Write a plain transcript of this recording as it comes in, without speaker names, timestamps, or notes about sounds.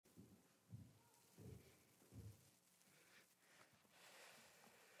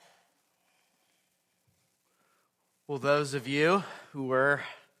Well, those of you who were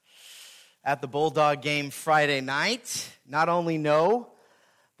at the Bulldog game Friday night not only know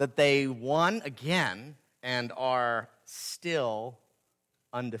that they won again and are still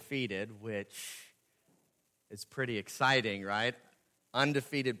undefeated, which is pretty exciting, right?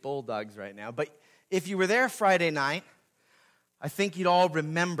 Undefeated Bulldogs right now. But if you were there Friday night, I think you'd all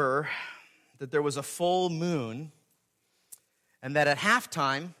remember that there was a full moon and that at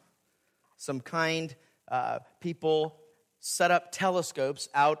halftime, some kind people set up telescopes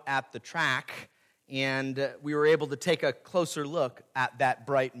out at the track, and we were able to take a closer look at that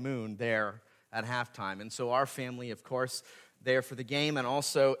bright moon there at halftime. And so our family, of course, there for the game and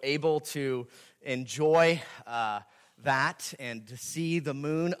also able to enjoy that and to see the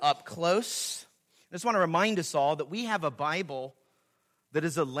moon up close. I just want to remind us all that we have a Bible that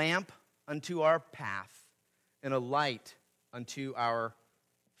is a lamp unto our path and a light unto our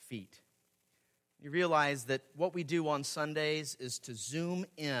feet. You realize that what we do on Sundays is to zoom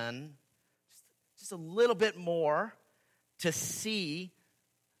in just a little bit more to see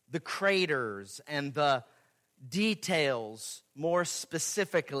the craters and the details more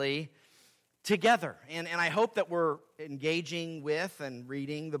specifically together. And I hope that we're engaging with and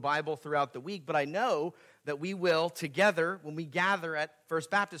reading the Bible throughout the week, but I know that we will together, when we gather at First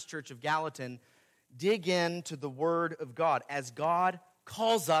Baptist Church of Gallatin, dig into the Word of God as God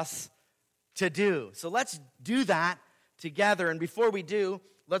calls us to do. So let's do that together. And before we do,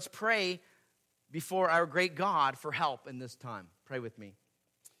 let's pray before our great God for help in this time. Pray with me.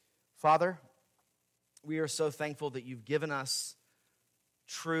 Father, we are so thankful that you've given us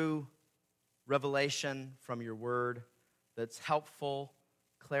true revelation from your word that's helpful,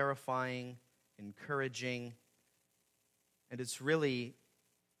 clarifying, encouraging, and it's really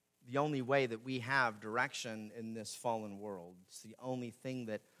the only way that we have direction in this fallen world. It's the only thing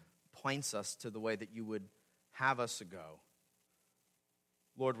that points us to the way that you would have us go.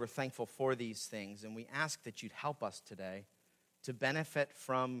 Lord, we're thankful for these things, and we ask that you'd help us today to benefit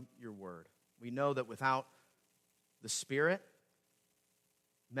from your word. We know that without the Spirit,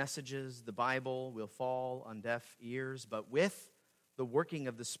 messages, the Bible will fall on deaf ears, but with the working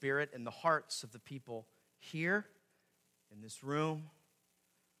of the Spirit in the hearts of the people here in this room,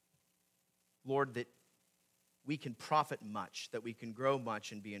 Lord, that we can profit much, that we can grow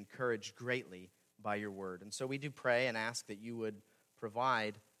much and be encouraged greatly by your word. And so we do pray and ask that you would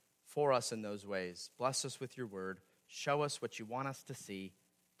provide for us in those ways. Bless us with your word. Show us what you want us to see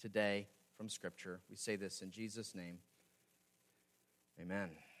today from Scripture. We say this in Jesus' name. Amen.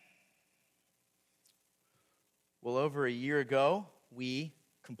 Well, over a year ago, we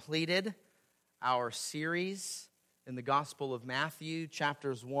completed our series in the Gospel of Matthew,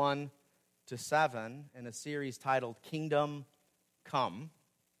 chapters 1 to 7, in a series titled Kingdom Come.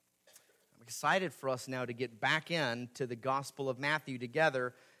 I'm excited for us now to get back into the Gospel of Matthew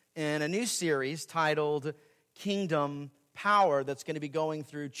together in a new series titled Kingdom Power that's going to be going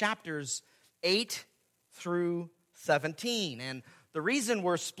through chapters 8 through 17. And the reason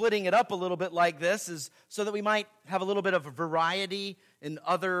we're splitting it up a little bit like this is so that we might have a little bit of a variety in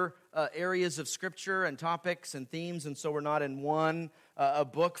other areas of Scripture and topics and themes, and so we're not in one a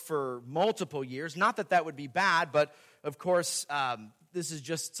book for multiple years. Not that that would be bad, but of course, this is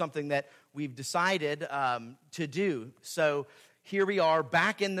just something that we've decided to do. So here we are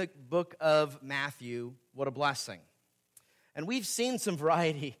back in the book of Matthew. What a blessing. And we've seen some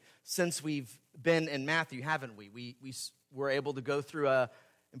variety since we've been in Matthew, haven't we? We were able to go through a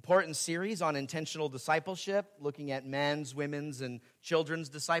important series on intentional discipleship, looking at men's, women's, and children's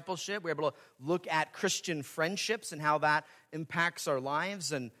discipleship. We're able to look at Christian friendships and how that impacts our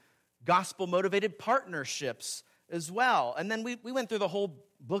lives, and gospel-motivated partnerships as well. And then we went through the whole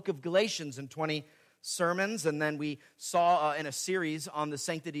book of Galatians in 20 sermons, and then we saw in a series on the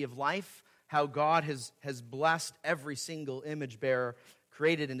sanctity of life how God has blessed every single image bearer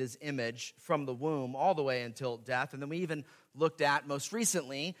created in his image from the womb all the way until death. And then we even looked at, most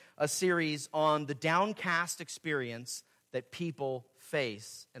recently, a series on the downcast experience that people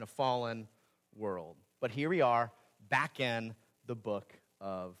face in a fallen world. But here we are, back in the book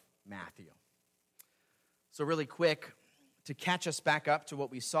of Matthew. So really quick, to catch us back up to what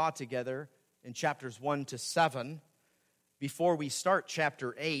we saw together in chapters 1 to 7, before we start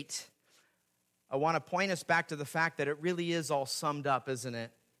chapter 8, I want to point us back to the fact that it really is all summed up, isn't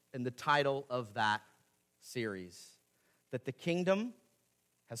it, in the title of that series. That the kingdom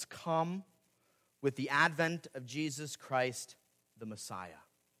has come with the advent of Jesus Christ, the Messiah.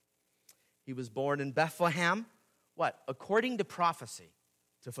 He was born in Bethlehem, according to prophecy,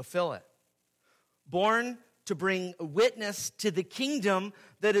 to fulfill it. Born to bring witness to the kingdom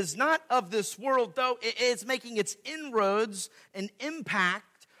that is not of this world, though it's making its inroads and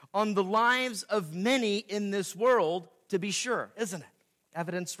impact on the lives of many in this world, to be sure, isn't it?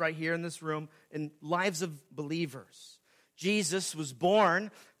 Evidence right here in this room in lives of believers. Jesus was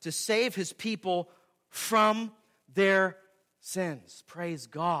born to save his people from their sins. Praise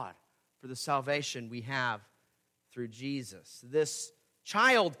God for the salvation we have through Jesus. This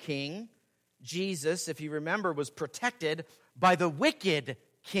child king, Jesus, if you remember, was protected by the wicked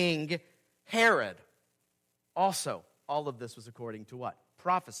king Herod. Also, all of this was according to what?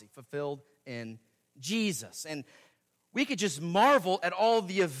 Prophecy fulfilled in Jesus. And we could just marvel at all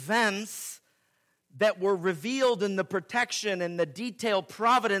the events that were revealed in the protection and the detailed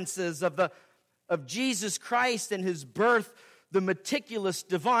providences of Jesus Christ and his birth, the meticulous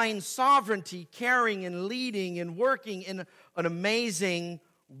divine sovereignty, caring and leading and working in an amazing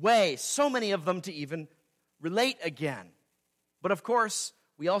way. So many of them to even relate again. But of course,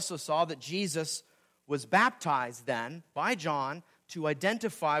 we also saw that Jesus was baptized then by John to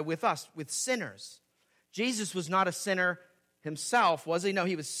identify with us, with sinners. Jesus was not a sinner himself, was he? No,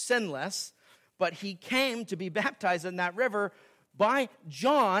 he was sinless, but he came to be baptized in that river by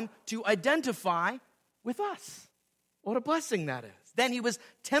John to identify with us. What a blessing that is. Then he was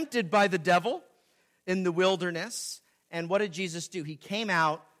tempted by the devil in the wilderness, and what did Jesus do? He came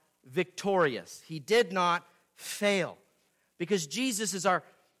out victorious. He did not fail, because Jesus is our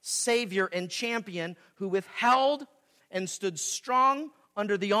Savior and champion who withheld and stood strong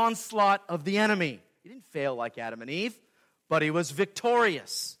under the onslaught of the enemy. He didn't fail like Adam and Eve, but he was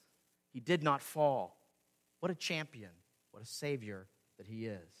victorious. He did not fall. What a champion, what a Savior that he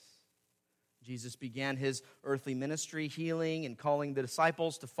is. Jesus began his earthly ministry, healing and calling the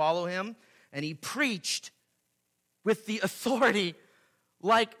disciples to follow him, and he preached with the authority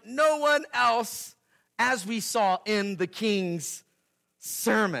like no one else, as we saw in the King's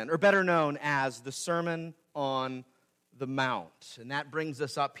sermon, or better known as the Sermon on the Mount. And that brings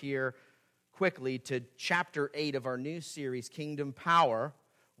us up here quickly to chapter 8 of our new series, Kingdom Power.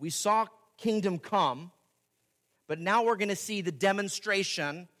 We saw kingdom come, but now we're going to see the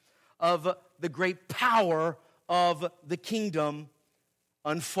demonstration of the great power of the kingdom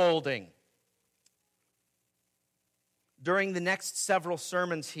unfolding. During the next several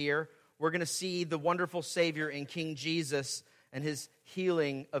sermons here, we're going to see the wonderful Savior in King Jesus and his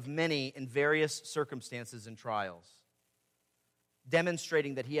healing of many in various circumstances and trials,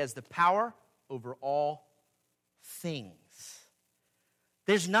 demonstrating that he has the power over all things.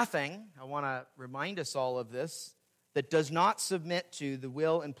 There's nothing, I want to remind us all of this, that does not submit to the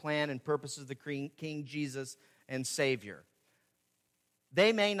will and plan and purposes of the King Jesus and Savior.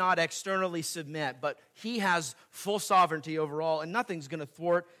 They may not externally submit, but he has full sovereignty over all, and nothing's going to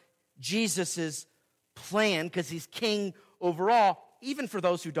thwart Jesus' plan because he's king over all, even for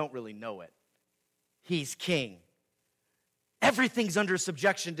those who don't really know it. He's king. Everything's under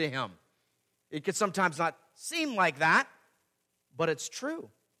subjection to him. It could sometimes not seem like that, but it's true.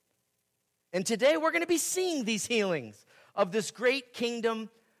 And today we're going to be seeing these healings of this great kingdom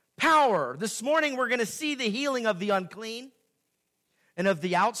power. This morning we're going to see the healing of the unclean and of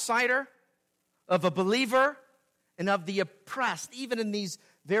the outsider, of a believer, and of the oppressed, even in these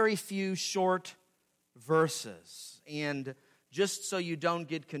very few short verses. And just so you don't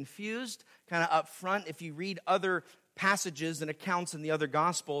get confused, kind of up front, if you read other passages and accounts in the other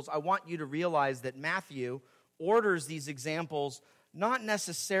Gospels, I want you to realize that Matthew orders these examples not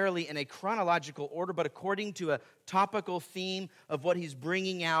necessarily in a chronological order, but according to a topical theme of what he's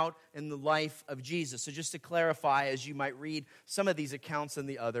bringing out in the life of Jesus. So just to clarify, as you might read some of these accounts in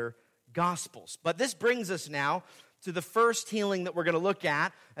the other Gospels. But this brings us now to the first healing that we're going to look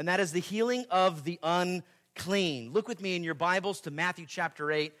at, and that is the healing of the unclean. Look with me in your Bibles to Matthew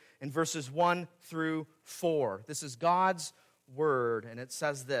chapter 8 and verses 1 through 4. This is God's word, and it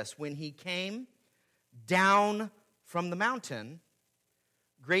says this: When he came down from the mountain,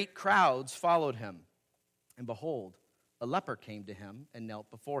 great crowds followed him. And behold, a leper came to him and knelt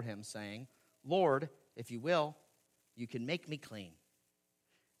before him, saying, Lord, if you will, you can make me clean.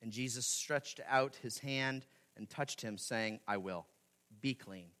 And Jesus stretched out his hand and touched him, saying, I will, be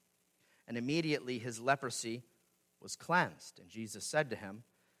clean. And immediately his leprosy was cleansed. And Jesus said to him,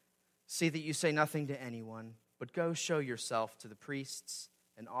 See that you say nothing to anyone, but go show yourself to the priests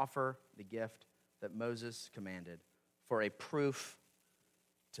and offer the gift that Moses commanded for a proof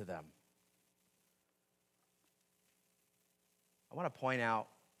to them. I want to point out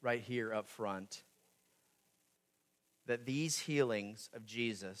right here up front that these healings of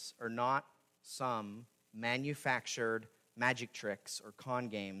Jesus are not some manufactured magic tricks or con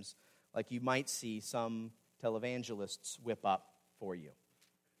games like you might see some televangelists whip up for you.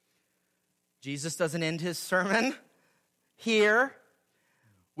 Jesus doesn't end his sermon here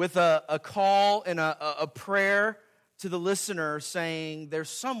with a call and a prayer to the listener saying, there's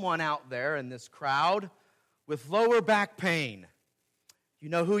someone out there in this crowd with lower back pain. You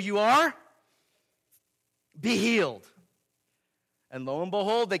know who you are? Be healed. And lo and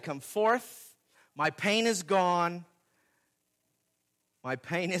behold, they come forth. My pain is gone. My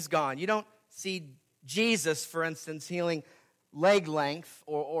pain is gone. You don't see Jesus, for instance, healing leg length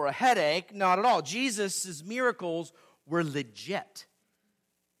or a headache. Not at all. Jesus' miracles were legit.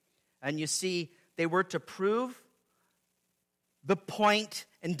 And you see, they were to prove the point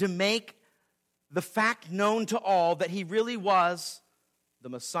and to make the fact known to all that he really was the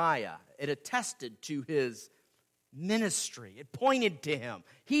Messiah. It attested to his ministry. It pointed to him.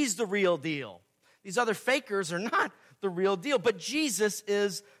 He's the real deal. These other fakers are not the real deal, but Jesus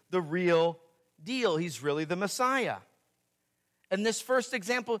is the real deal. He's really the Messiah. And this first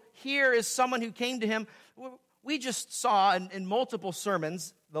example here is someone who came to him. We just saw in multiple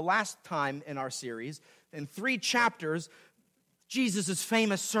sermons, the last time in our series, in 3 chapters, Jesus'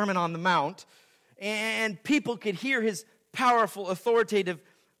 famous Sermon on the Mount. And people could hear his powerful, authoritative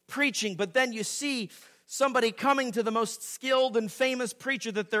preaching. But then you see somebody coming to the most skilled and famous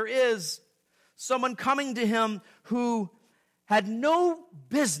preacher that there is. Someone coming to him who had no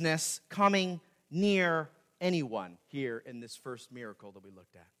business coming near anyone here in this first miracle that we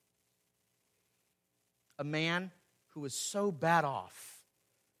looked at. A man who was so bad off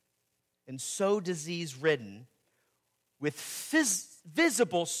and so disease-ridden with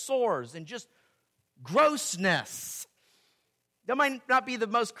visible sores and just grossness. That might not be the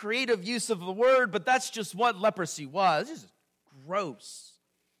most creative use of the word, but that's just what leprosy was. It's just gross.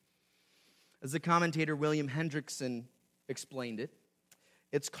 As the commentator William Hendrickson explained it,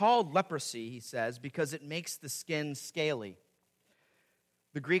 it's called leprosy, he says, because it makes the skin scaly.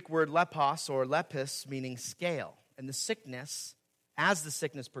 The Greek word lepos or lepis meaning scale. And the sickness, as the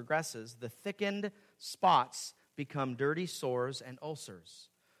sickness progresses, the thickened spots become dirty sores and ulcers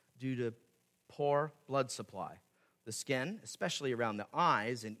due to poor blood supply. The skin, especially around the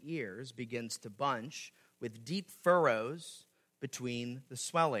eyes and ears, begins to bunch with deep furrows between the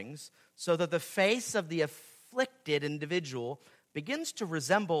swellings, so that the face of the afflicted individual begins to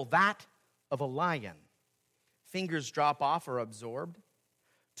resemble that of a lion. Fingers drop off or absorbed.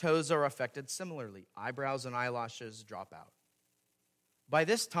 Toes are affected similarly. Eyebrows and eyelashes drop out. By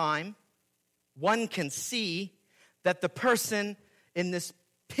this time, one can see that the person in this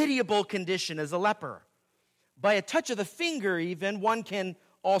pitiable condition is a leper. By a touch of the finger even, one can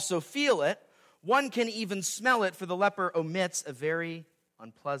also feel it. One can even smell it, for the leper emits a very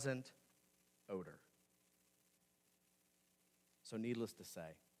unpleasant odor. So needless to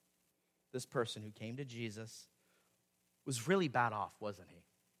say, this person who came to Jesus was really bad off, wasn't he?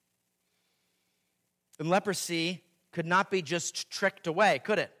 And leprosy could not be just tricked away,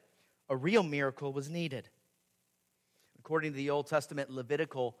 could it? A real miracle was needed. According to the Old Testament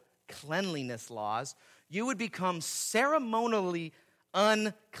Levitical cleanliness laws, you would become ceremonially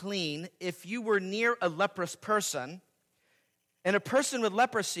unclean if you were near a leprous person. And a person with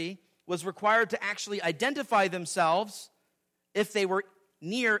leprosy was required to actually identify themselves if they were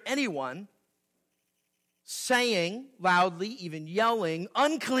near anyone, saying loudly, even yelling,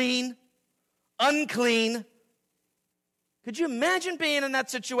 "Unclean, unclean." Could you imagine being in that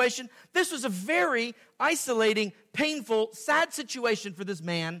situation? This was a very isolating, painful, sad situation for this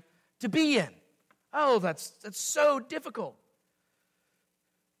man to be in. Oh, that's so difficult.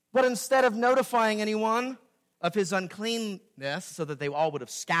 But instead of notifying anyone of his uncleanness so that they all would have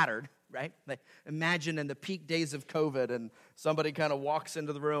scattered, right? Imagine in the peak days of COVID and somebody kind of walks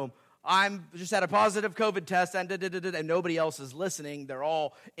into the room, "I'm just had a positive COVID test," and nobody else is listening. They're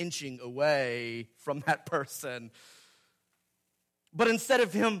all inching away from that person. But instead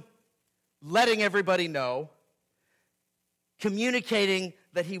of him letting everybody know, communicating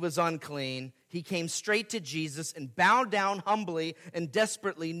that he was unclean, he came straight to Jesus and bowed down humbly and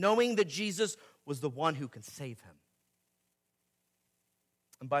desperately, knowing that Jesus was the one who can save him.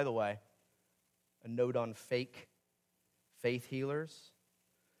 And by the way, a note on fake faith healers.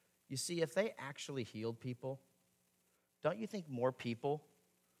 You see, if they actually healed people, don't you think more people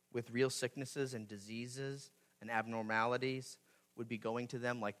with real sicknesses and diseases and abnormalities would be going to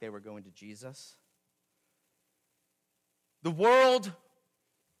them like they were going to Jesus? The world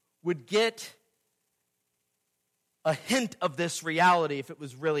would get a hint of this reality if it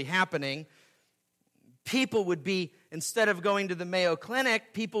was really happening. People would be, instead of going to the Mayo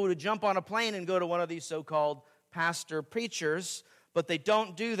Clinic, people would jump on a plane and go to one of these so-called pastor preachers. But they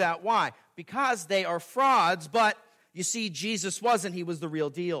don't do that. Why? Because they are frauds, but you see, Jesus wasn't. He was the real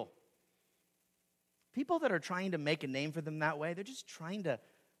deal. People that are trying to make a name for them that way, they're just trying to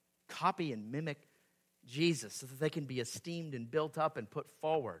copy and mimic Jesus so that they can be esteemed and built up and put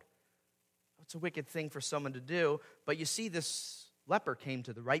forward. It's a wicked thing for someone to do, but you see, this leper came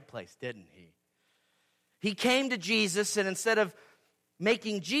to the right place, didn't he? He came to Jesus, and instead of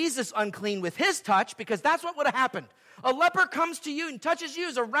making Jesus unclean with his touch, because that's what would have happened. A leper comes to you and touches you,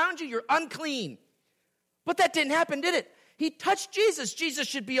 is around you, you're unclean. But that didn't happen, did it? He touched Jesus. Jesus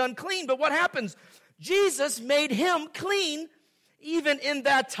should be unclean, but what happens? Jesus made him clean even in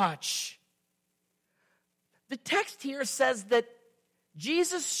that touch. The text here says that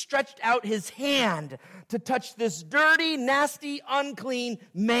Jesus stretched out his hand to touch this dirty, nasty, unclean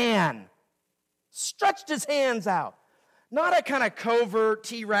man. Stretched his hands out. Not a kind of covert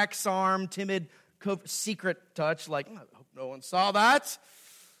T-Rex arm, timid, secret touch like, I hope no one saw that.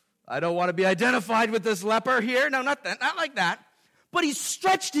 I don't want to be identified with this leper here. No, not like that. But he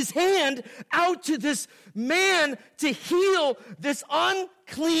stretched his hand out to this man to heal this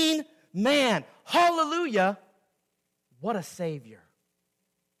unclean man. Hallelujah. What a Savior.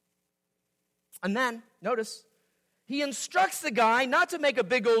 And then, notice, he instructs the guy not to make a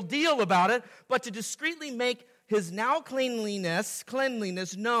big old deal about it, but to discreetly make his now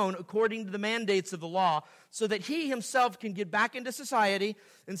cleanliness known according to the mandates of the law, so that he himself can get back into society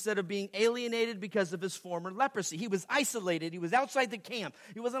instead of being alienated because of his former leprosy. He was isolated. He was outside the camp.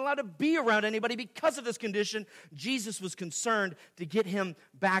 He wasn't allowed to be around anybody because of this condition. Jesus was concerned to get him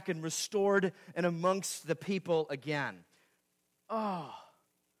back and restored and amongst the people again. Oh,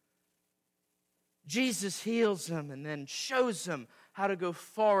 Jesus heals him and then shows him how to go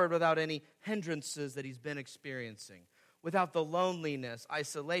forward without any hindrances that he's been experiencing, without the loneliness,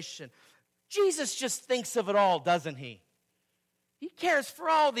 isolation. Jesus just thinks of it all, doesn't he? He cares for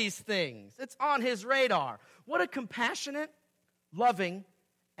all these things. It's on his radar. What a compassionate, loving,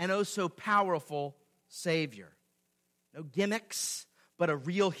 and oh so powerful Savior. No gimmicks, but a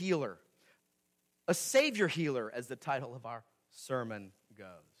real healer. A Savior healer, as the title of our sermon goes.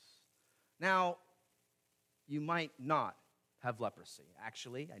 Now, you might not have leprosy.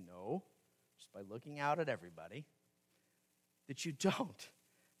 Actually, I know, just by looking out at everybody, that you don't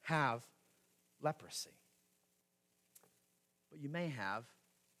have leprosy. But you may have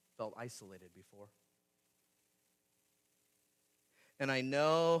felt isolated before. And I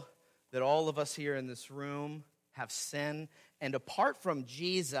know that all of us here in this room have sin, and apart from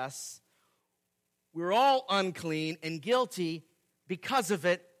Jesus, we're all unclean and guilty because of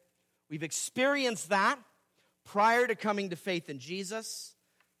it. We've experienced that prior to coming to faith in Jesus.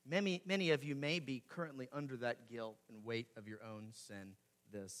 Many of you may be currently under that guilt and weight of your own sin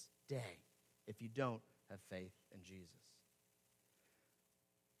this day if you don't have faith in Jesus.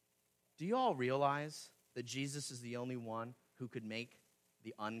 Do you all realize that Jesus is the only one who could make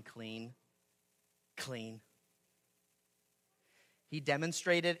the unclean clean? He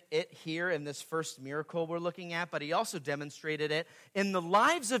demonstrated it here in this first miracle we're looking at, but he also demonstrated it in the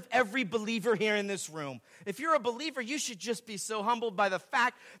lives of every believer here in this room. If you're a believer, you should just be so humbled by the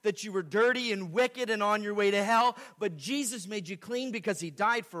fact that you were dirty and wicked and on your way to hell, but Jesus made you clean because he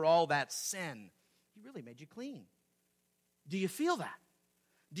died for all that sin. He really made you clean. Do you feel that?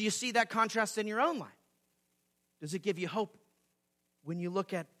 Do you see that contrast in your own life? Does it give you hope when you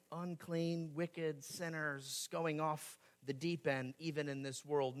look at unclean, wicked sinners going off the deep end, even in this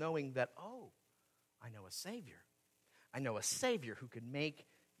world, knowing that, oh, I know a Savior. I know a Savior who can make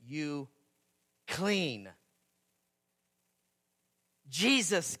you clean.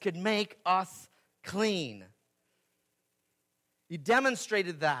 Jesus could make us clean. He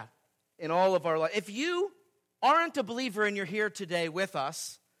demonstrated that in all of our life. If you aren't a believer and you're here today with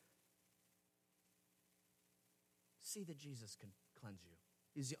us, see that Jesus can cleanse you.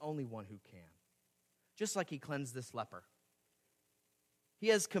 He's the only one who can. Just like he cleansed this leper. He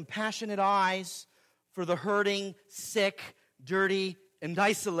has compassionate eyes for the hurting, sick, dirty, and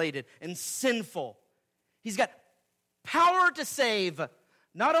isolated, and sinful. He's got power to save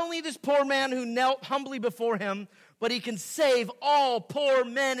not only this poor man who knelt humbly before him, but he can save all poor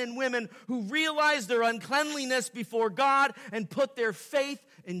men and women who realize their uncleanliness before God and put their faith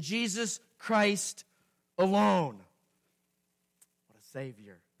in Jesus Christ alone. What a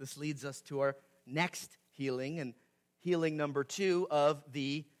Savior. This leads us to our next healing, and healing number 2 of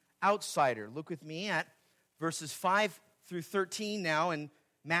the outsider. Look with me at verses 5 through 13 now in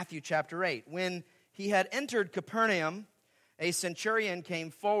Matthew chapter 8. When he had entered Capernaum, a centurion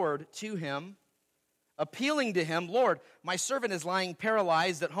came forward to him, appealing to him, "Lord, my servant is lying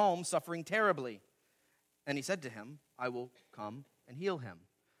paralyzed at home, suffering terribly." And he said to him, "I will come and heal him.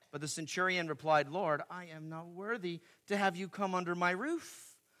 But the centurion replied, Lord, I am not worthy to have you come under my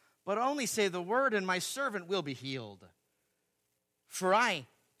roof, but only say the word, and my servant will be healed. For I,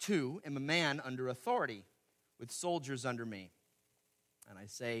 too, am a man under authority, with soldiers under me. And I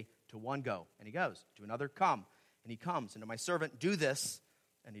say to one, go, and he goes. To another, come, and he comes. And to my servant, do this,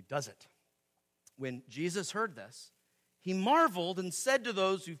 and he does it. When Jesus heard this, he marveled and said to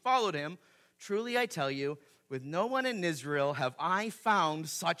those who followed him, truly I tell you, with no one in Israel have I found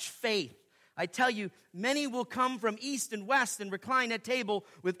such faith. I tell you, many will come from east and west and recline at table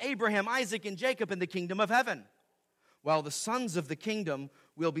with Abraham, Isaac, and Jacob in the kingdom of heaven, while the sons of the kingdom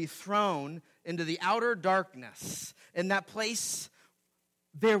will be thrown into the outer darkness. In that place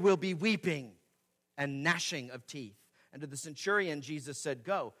there will be weeping and gnashing of teeth. And to the centurion Jesus said,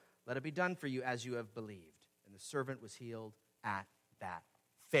 go, let it be done for you as you have believed. And the servant was healed at that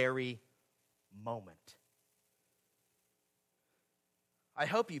very moment. I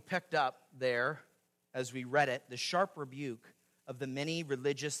hope you picked up there, as we read it, the sharp rebuke of the many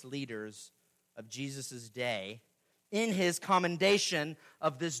religious leaders of Jesus' day in his commendation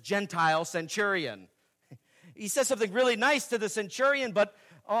of this Gentile centurion. He says something really nice to the centurion, but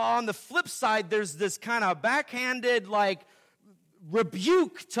on the flip side, there's this kind of backhanded,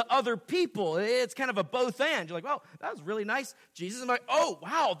 rebuke to other people. It's kind of a both and. You're like, well, that was really nice, Jesus. I'm like, oh,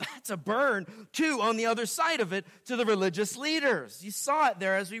 wow, that's a burn, too, on the other side of it to the religious leaders. You saw it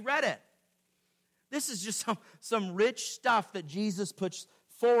there as we read it. This is just some rich stuff that Jesus puts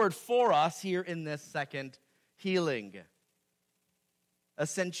forward for us here in this second healing. A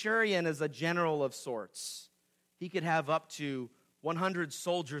centurion is a general of sorts. He could have up to 100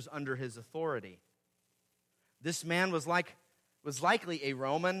 soldiers under his authority. This man was likely a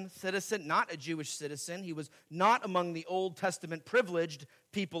Roman citizen, not a Jewish citizen. He was not among the Old Testament privileged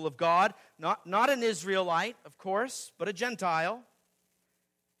people of God, not an Israelite, of course, but a Gentile.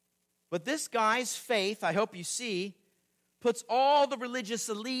 But this guy's faith, I hope you see, puts all the religious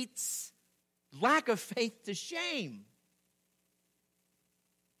elites' lack of faith to shame.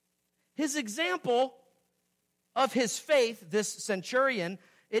 His example of his faith, this centurion,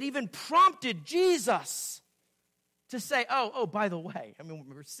 it even prompted Jesus to say, oh, by the way,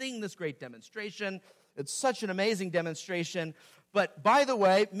 we're seeing this great demonstration. It's such an amazing demonstration. But by the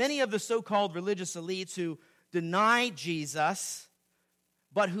way, many of the so-called religious elites who deny Jesus,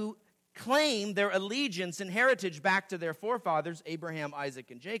 but who claim their allegiance and heritage back to their forefathers, Abraham,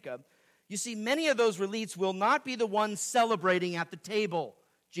 Isaac, and Jacob, you see, many of those elites will not be the ones celebrating at the table,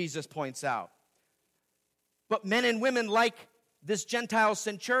 Jesus points out. But men and women like this Gentile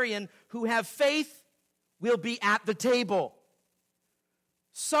centurion who have faith will be at the table.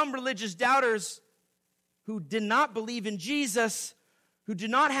 Some religious doubters who did not believe in Jesus, who do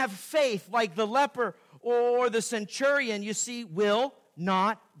not have faith like the leper or the centurion, you see, will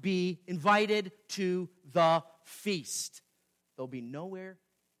not be invited to the feast. They'll be nowhere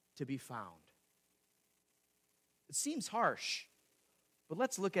to be found. It seems harsh, but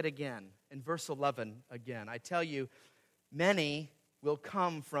let's look at it again in verse 11 again. I tell you, many will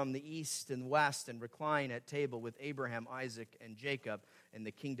come from the east and west and recline at table with Abraham, Isaac, and Jacob in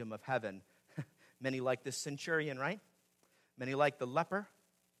the kingdom of heaven. Many like this centurion, right? Many like the leper.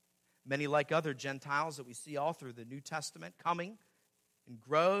 Many like other Gentiles that we see all through the New Testament coming in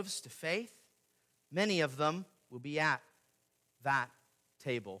groves to faith. Many of them will be at that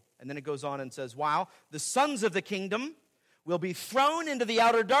table. And then it goes on and says, while the sons of the kingdom will be thrown into the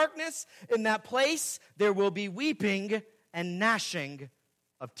outer darkness, in that place there will be weeping and gnashing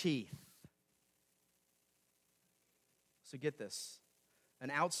of teeth. So get this.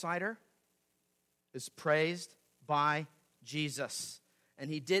 An outsider is praised by Jesus. And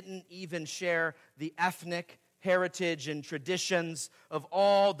he didn't even share the ethnic heritage and traditions of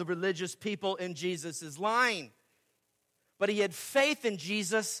all the religious people in Jesus' line. But he had faith in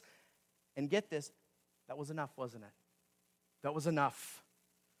Jesus. And get this, that was enough, wasn't it? That was enough.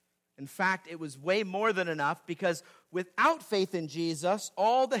 In fact, it was way more than enough, because without faith in Jesus,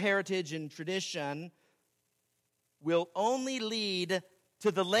 all the heritage and tradition will only lead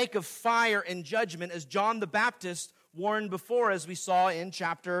to the lake of fire and judgment, as John the Baptist warned before, as we saw in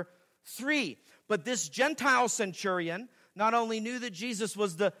chapter 3. But this Gentile centurion not only knew that Jesus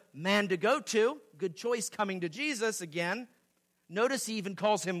was the man to go to, good choice coming to Jesus again, notice he even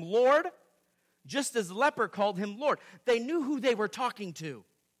calls him Lord, just as the leper called him Lord. They knew who they were talking to.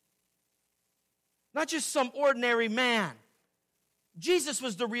 Not just some ordinary man. Jesus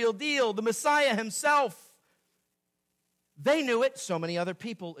was the real deal, the Messiah himself. They knew it. So many other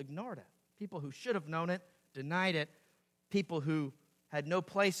people ignored it. People who should have known it, denied it. People who had no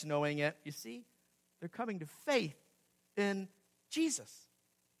place knowing it. You see, they're coming to faith in Jesus.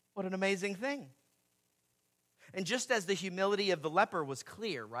 What an amazing thing. And just as the humility of the leper was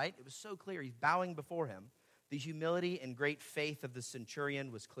clear, right? It was so clear. He's bowing before him. The humility and great faith of the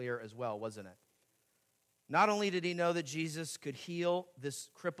centurion was clear as well, wasn't it? Not only did he know that Jesus could heal this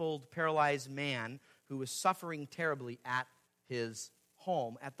crippled, paralyzed man who was suffering terribly at his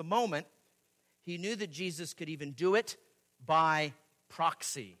home at the moment, he knew that Jesus could even do it by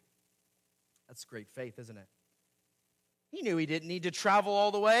proxy. That's great faith, isn't it? He knew he didn't need to travel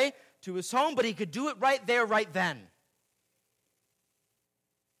all the way to his home, but he could do it right there, right then.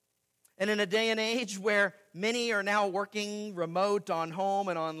 And in a day and age where many are now working remote on home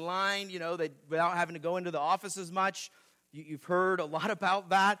and online, without having to go into the office as much, you've heard a lot about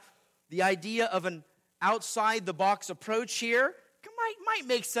that. The idea of an outside-the-box approach here might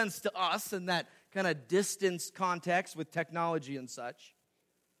make sense to us in that kind of distance context with technology and such.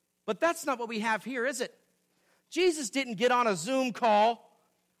 But that's not what we have here, is it? Jesus didn't get on a Zoom call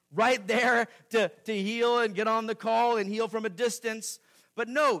right there to heal and get on the call and heal from a distance. But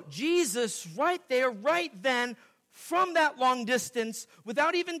no, Jesus right there, right then, from that long distance,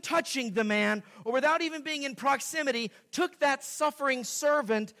 without even touching the man or without even being in proximity, took that suffering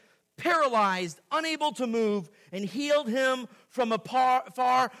servant, paralyzed, unable to move, and healed him from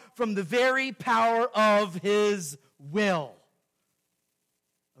far from the very power of his will.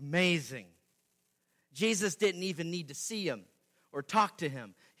 Amazing. Jesus didn't even need to see him or talk to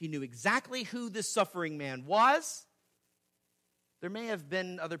him. He knew exactly who this suffering man was. There may have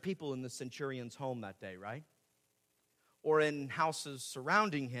been other people in the centurion's home that day, right? Or in houses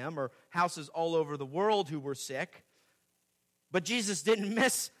surrounding him, or houses all over the world who were sick. But Jesus didn't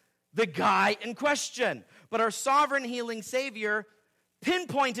miss the guy in question. But our sovereign healing Savior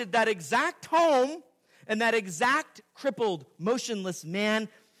pinpointed that exact home and that exact crippled, motionless man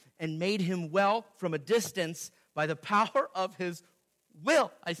and made him well from a distance by the power of his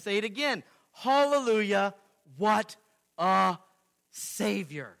will. I say it again. Hallelujah, what a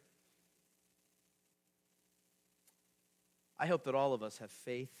Savior. I hope that all of us have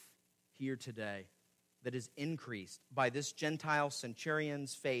faith here today that is increased by this Gentile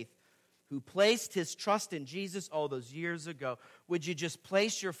centurion's faith who placed his trust in Jesus all those years ago. Would you just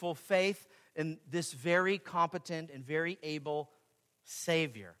place your full faith in this very competent and very able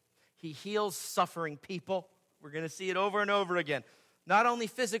Savior? He heals suffering people. We're going to see it over and over again. Not only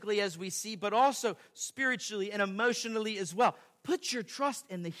physically as we see, but also spiritually and emotionally as well. Put your trust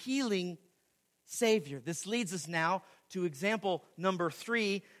in the healing Savior. This leads us now to example number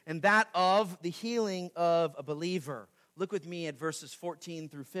 3, and that of the healing of a believer. Look with me at verses 14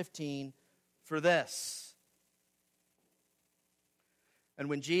 through 15 for this. And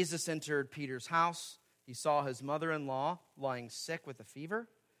when Jesus entered Peter's house, he saw his mother-in-law lying sick with a fever.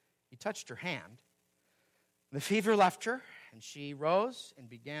 He touched her hand. The fever left her, and she rose and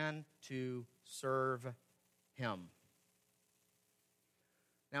began to serve him.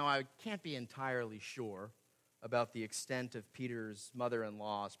 Now, I can't be entirely sure about the extent of Peter's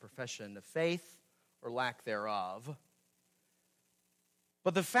mother-in-law's profession of faith or lack thereof.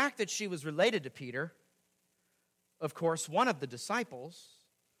 But the fact that she was related to Peter, of course, one of the disciples,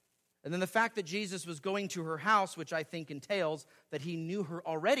 and then the fact that Jesus was going to her house, which I think entails that he knew her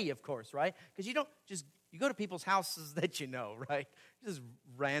already, of course, right? Because you go to people's houses that you know, right? You just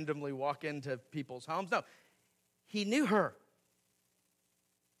randomly walk into people's homes. No, he knew her.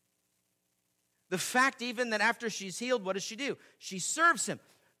 The fact even that after she's healed, what does she do? She serves him.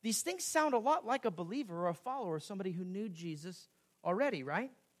 These things sound a lot like a believer or a follower, somebody who knew Jesus already,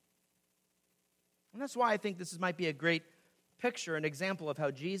 right? And that's why I think this might be a great picture, an example of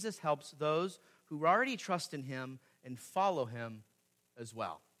how Jesus helps those who already trust in him and follow him as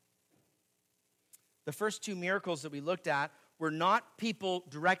well. The first 2 miracles that we looked at were not people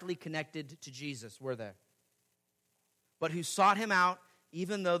directly connected to Jesus, were they? But who sought him out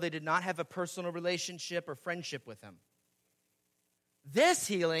even though they did not have a personal relationship or friendship with him. This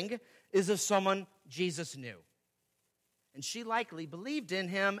healing is of someone Jesus knew. And she likely believed in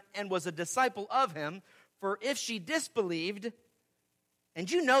him and was a disciple of him, for if she disbelieved,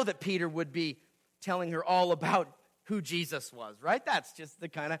 and you know that Peter would be telling her all about who Jesus was, right? That's just the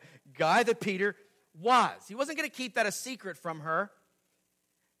kind of guy that Peter was. He wasn't going to keep that a secret from her.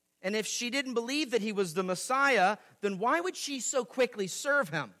 And if she didn't believe that he was the Messiah, then why would she so quickly serve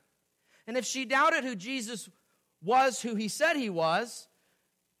him? And if she doubted who Jesus was, who he said he was,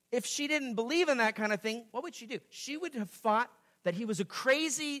 if she didn't believe in that kind of thing, what would she do? She would have thought that he was a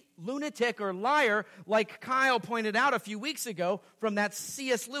crazy lunatic or liar, like Kyle pointed out a few weeks ago from that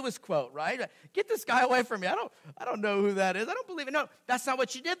C.S. Lewis quote, right? Get this guy away from me. I don't know who that is. I don't believe it. No, that's not what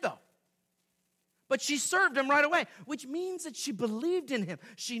she did, though. But she served him right away, which means that she believed in him.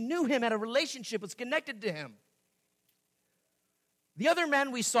 She knew him, had a relationship, was connected to him. The other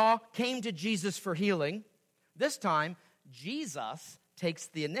men we saw came to Jesus for healing. This time, Jesus takes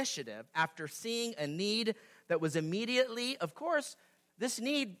the initiative after seeing a need that was immediately, of course, this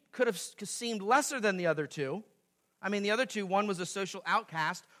need could have seemed lesser than the other two. I mean, the other two, one was a social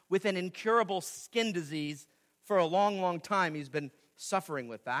outcast with an incurable skin disease for a long, long time. He's been suffering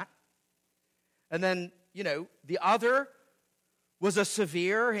with that. And then, the other was a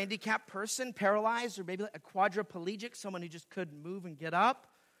severe handicapped person, paralyzed, or maybe a quadriplegic, someone who just couldn't move and get up.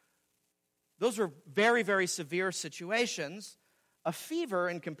 Those were very, very severe situations. A fever,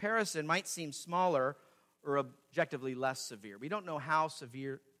 in comparison, might seem smaller or objectively less severe. We don't know how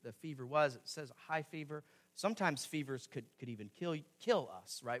severe the fever was. It says a high fever. Sometimes fevers could even kill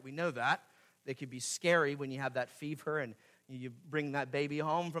us, right? We know that. They could be scary when you have that fever and you bring that baby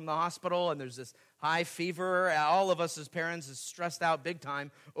home from the hospital and there's this high fever. All of us as parents is stressed out big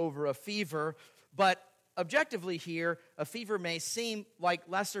time over a fever. But objectively here, a fever may seem like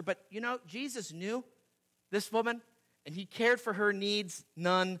lesser. But Jesus knew this woman and he cared for her needs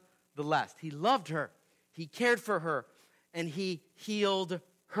nonetheless. He loved her. He cared for her and he healed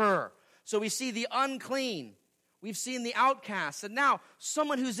her. So we see the unclean. We've seen the outcast. And now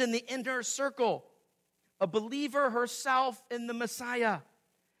someone who's in the inner circle. A believer herself in the Messiah.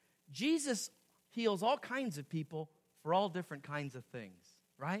 Jesus heals all kinds of people for all different kinds of things,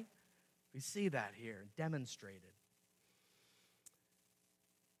 right? We see that here demonstrated.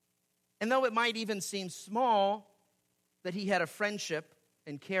 And though it might even seem small that he had a friendship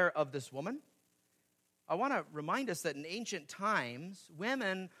and care of this woman, I want to remind us that in ancient times,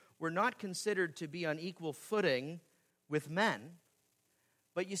 women were not considered to be on equal footing with men.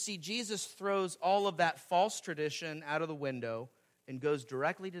 But you see, Jesus throws all of that false tradition out of the window and goes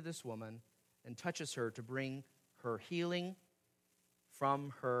directly to this woman and touches her to bring her healing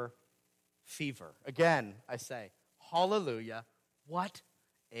from her fever. Again, I say, hallelujah, what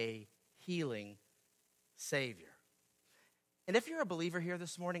a healing Savior. And if you're a believer here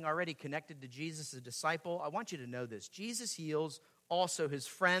this morning, already connected to Jesus, a disciple, I want you to know this. Jesus heals also his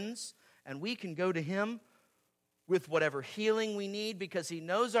friends, and we can go to him with whatever healing we need because he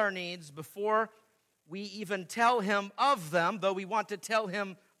knows our needs before we even tell him of them, though we want to tell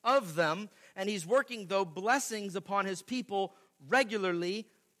him of them. And he's working, blessings upon his people regularly.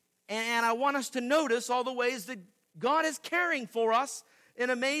 And I want us to notice all the ways that God is caring for us in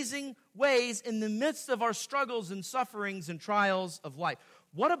amazing ways in the midst of our struggles and sufferings and trials of life.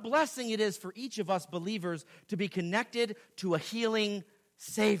 What a blessing it is for each of us believers to be connected to a healing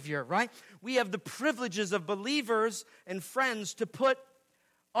Savior, right? We have the privileges of believers and friends to put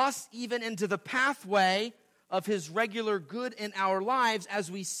us even into the pathway of his regular good in our lives, as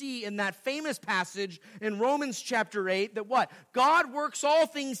we see in that famous passage in Romans chapter 8, that what? God works all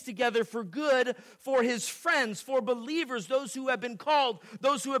things together for good for his friends, for believers, those who have been called,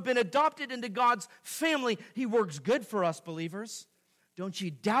 those who have been adopted into God's family. He works good for us, believers. Don't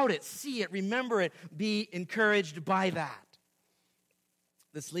you doubt it, see it, remember it, be encouraged by that.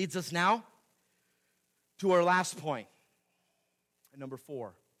 This leads us now to our last point. Number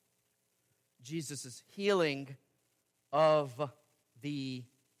 4, Jesus' healing of the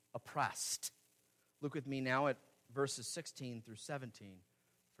oppressed. Look with me now at verses 16 through 17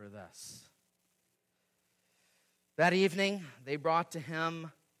 for this. That evening, they brought to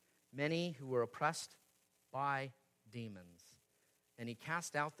him many who were oppressed by demons. And he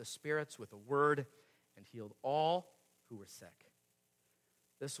cast out the spirits with a word and healed all who were sick.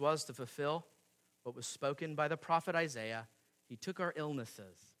 This was to fulfill what was spoken by the prophet Isaiah. He took our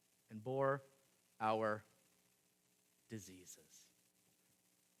illnesses and bore our diseases.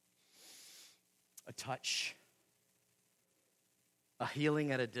 A touch, a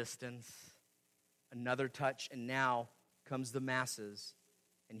healing at a distance, another touch, and now comes the masses,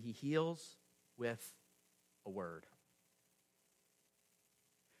 and he heals with a word.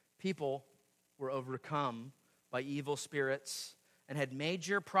 People were overcome by evil spirits and had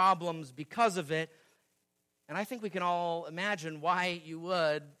major problems because of it. And I think we can all imagine why you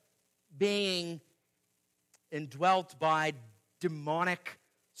would, being indwelt by demonic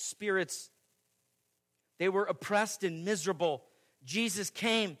spirits. They were oppressed and miserable. Jesus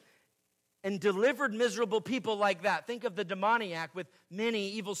came and delivered miserable people like that. Think of the demoniac with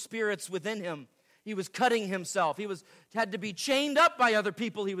many evil spirits within him. He was cutting himself. He had to be chained up by other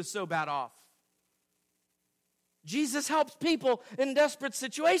people. He was so bad off. Jesus helps people in desperate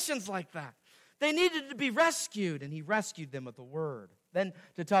situations like that. They needed to be rescued, and he rescued them with the word. Then,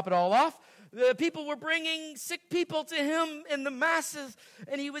 to top it all off, the people were bringing sick people to him in the masses,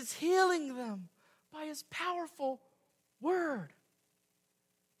 and he was healing them by his powerful word.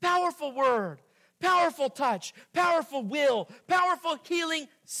 Powerful word, powerful touch, powerful will, powerful healing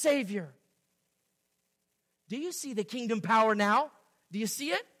Savior. Do you see the kingdom power now? Do you see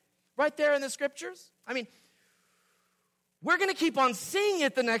it? Right there in the scriptures? I mean, we're going to keep on seeing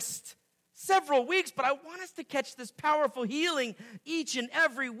it the next several weeks, but I want us to catch this powerful healing each and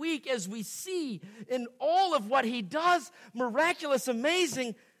every week as we see in all of what he does, miraculous,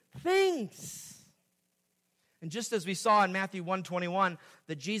 amazing things. And just as we saw in Matthew 1:21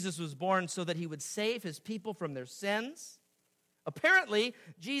 that Jesus was born so that he would save his people from their sins, apparently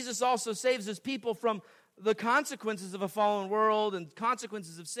Jesus also saves his people from the consequences of a fallen world and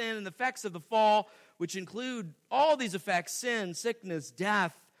consequences of sin and the effects of the fall, which include all these effects: sin, sickness,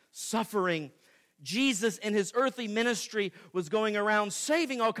 death, suffering. Jesus in his earthly ministry was going around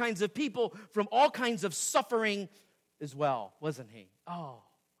saving all kinds of people from all kinds of suffering as well, wasn't he? Oh,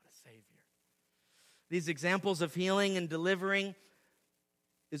 what a Savior. These examples of healing and delivering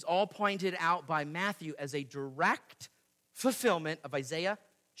is all pointed out by Matthew as a direct fulfillment of Isaiah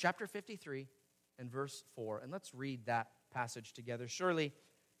chapter 53 and verse 4. And let's read that passage together. Surely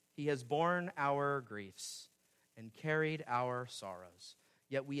he has borne our griefs and carried our sorrows.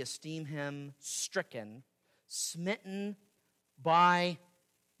 Yet we esteem him stricken, smitten by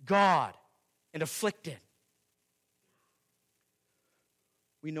God, and afflicted.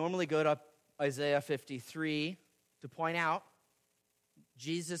 We normally go to Isaiah 53 to point out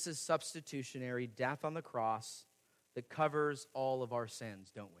Jesus' substitutionary death on the cross that covers all of our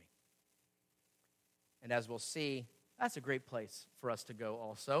sins, don't we? And as we'll see, that's a great place for us to go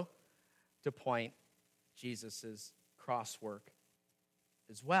also to point Jesus' cross work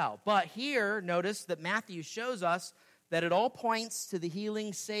as well. But here, notice that Matthew shows us that it all points to the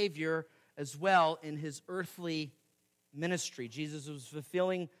healing Savior as well in his earthly ministry. Jesus was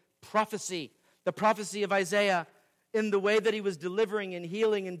fulfilling prophecy, the prophecy of Isaiah, in the way that he was delivering and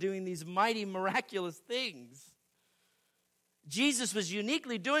healing and doing these mighty, miraculous things. Jesus was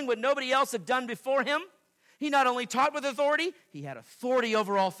uniquely doing what nobody else had done before him. He not only taught with authority, he had authority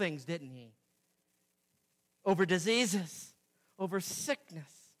over all things, didn't he? Over diseases, over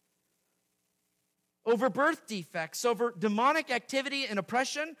sickness, over birth defects, over demonic activity and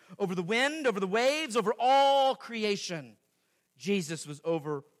oppression, over the wind, over the waves, over all creation. Jesus was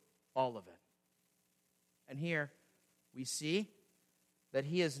over all of it. And here we see that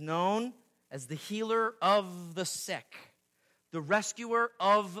he is known as the healer of the sick, the rescuer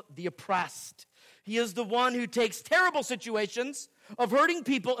of the oppressed. He is the one who takes terrible situations of hurting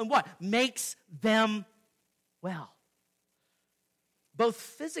people and what? Makes them well. Both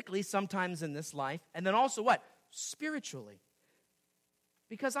physically, sometimes in this life, and then also what? Spiritually.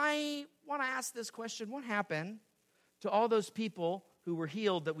 Because I want to ask this question: what happened to all those people who were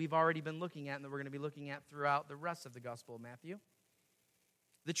healed that we've already been looking at and that we're going to be looking at throughout the rest of the Gospel of Matthew?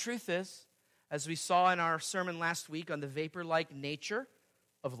 The truth is, as we saw in our sermon last week on the vapor-like nature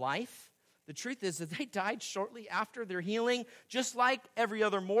of life, the truth is that they died shortly after their healing, just like every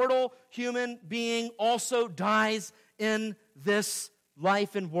other mortal human being also dies in this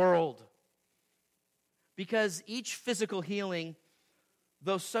life and world. Because each physical healing,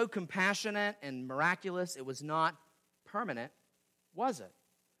 though so compassionate and miraculous, it was not permanent, was it?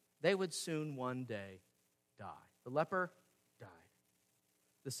 They would soon one day die. The leper died.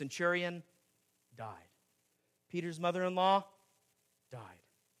 The centurion died. Peter's mother-in-law died.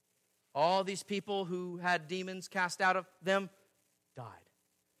 All these people who had demons cast out of them died.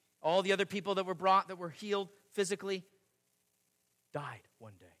 All the other people that were brought, that were healed physically, died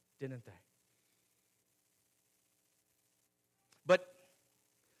one day, didn't they? But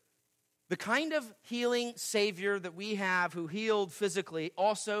the kind of healing Savior that we have who healed physically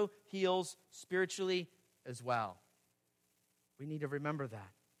also heals spiritually as well. We need to remember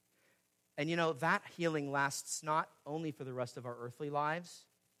that. And you know, that healing lasts not only for the rest of our earthly lives,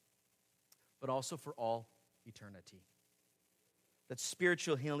 but also for all eternity. That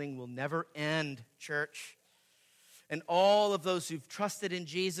spiritual healing will never end, church. And all of those who've trusted in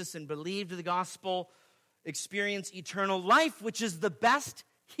Jesus and believed the gospel experience eternal life, which is the best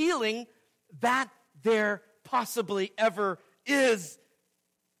healing that there possibly ever is.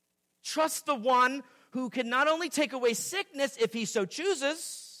 Trust the one who can not only take away sickness if he so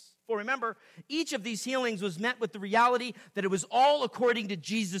chooses. For remember, each of these healings was met with the reality that it was all according to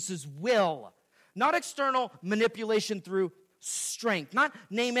Jesus' will. Not external manipulation through strength. Not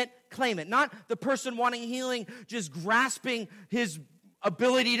name it, claim it. Not the person wanting healing just grasping his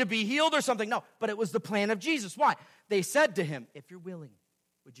ability to be healed or something. No, but it was the plan of Jesus. Why? They said to him, if you're willing,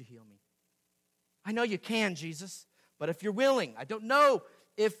 would you heal me? I know you can, Jesus, but if you're willing, I don't know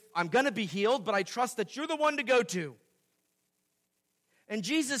if I'm going to be healed, but I trust that you're the one to go to. And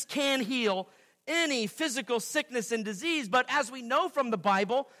Jesus can heal any physical sickness and disease, but as we know from the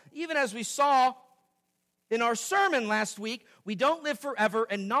Bible, even as we saw in our sermon last week, we don't live forever,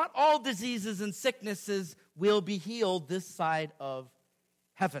 and not all diseases and sicknesses will be healed this side of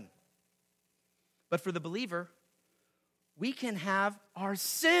heaven. But for the believer, we can have our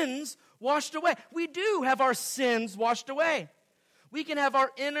sins washed away. We do have our sins washed away. We can have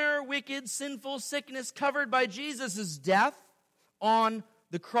our inner, wicked, sinful sickness covered by Jesus' death on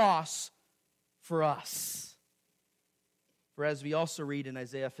the cross for us. For as we also read in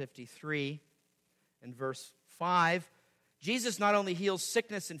Isaiah 53 and verse 5, Jesus not only heals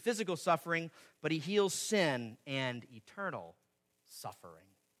sickness and physical suffering, but he heals sin and eternal suffering.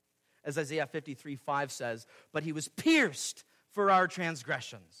 As Isaiah 53:5 says, but he was pierced for our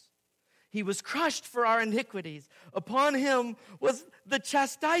transgressions. He was crushed for our iniquities. Upon him was the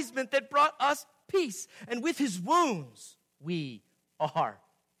chastisement that brought us peace. And with his wounds, we are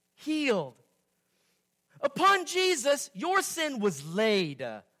healed. Upon Jesus, your sin was laid,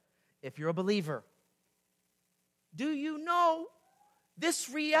 if you're a believer. Do you know this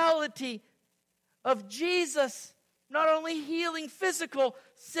reality of Jesus not only healing physical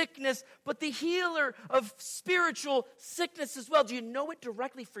sickness, but the healer of spiritual sickness as well? Do you know it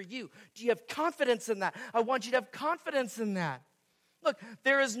directly for you? Do you have confidence in that? I want you to have confidence in that. Look,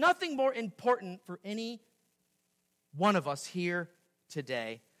 there is nothing more important for any one of us here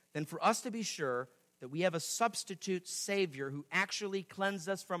today than for us to be sure that we have a substitute Savior who actually cleansed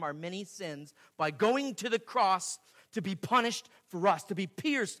us from our many sins by going to the cross to be punished for us, to be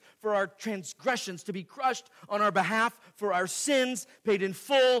pierced for our transgressions, to be crushed on our behalf for our sins, paid in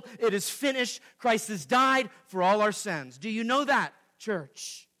full. It is finished. Christ has died for all our sins. Do you know that,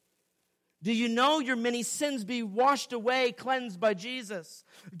 church? Do you know your many sins be washed away, cleansed by Jesus?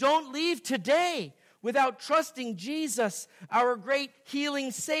 Don't leave today without trusting Jesus, our great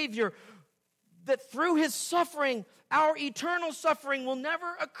healing Savior, that through his suffering, our eternal suffering will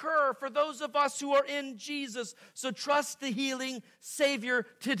never occur for those of us who are in Jesus. So trust the healing Savior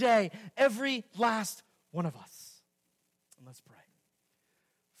today, every last one of us. And let's pray.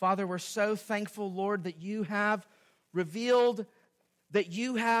 Father, we're so thankful, Lord, that you have revealed, that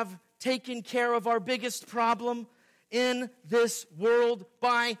you have taken care of our biggest problem in this world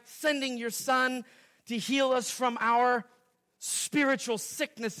by sending your Son to heal us from our spiritual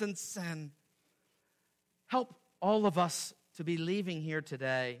sickness and sin. Help all of us to be leaving here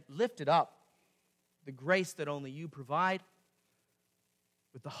today lifted up, the grace that only you provide,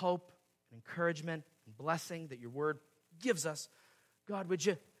 with the hope and encouragement and blessing that your word gives us. God, would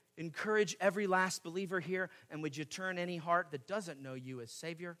you encourage every last believer here, and would you turn any heart that doesn't know you as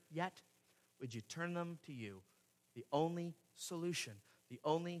Savior yet? Would you turn them to you, the only solution, the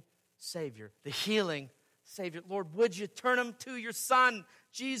only Savior, the healing Savior. Lord, would you turn them to your Son,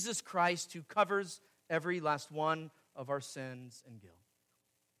 Jesus Christ, who covers every last one of our sins and guilt.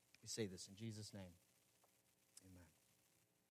 We say this in Jesus' name.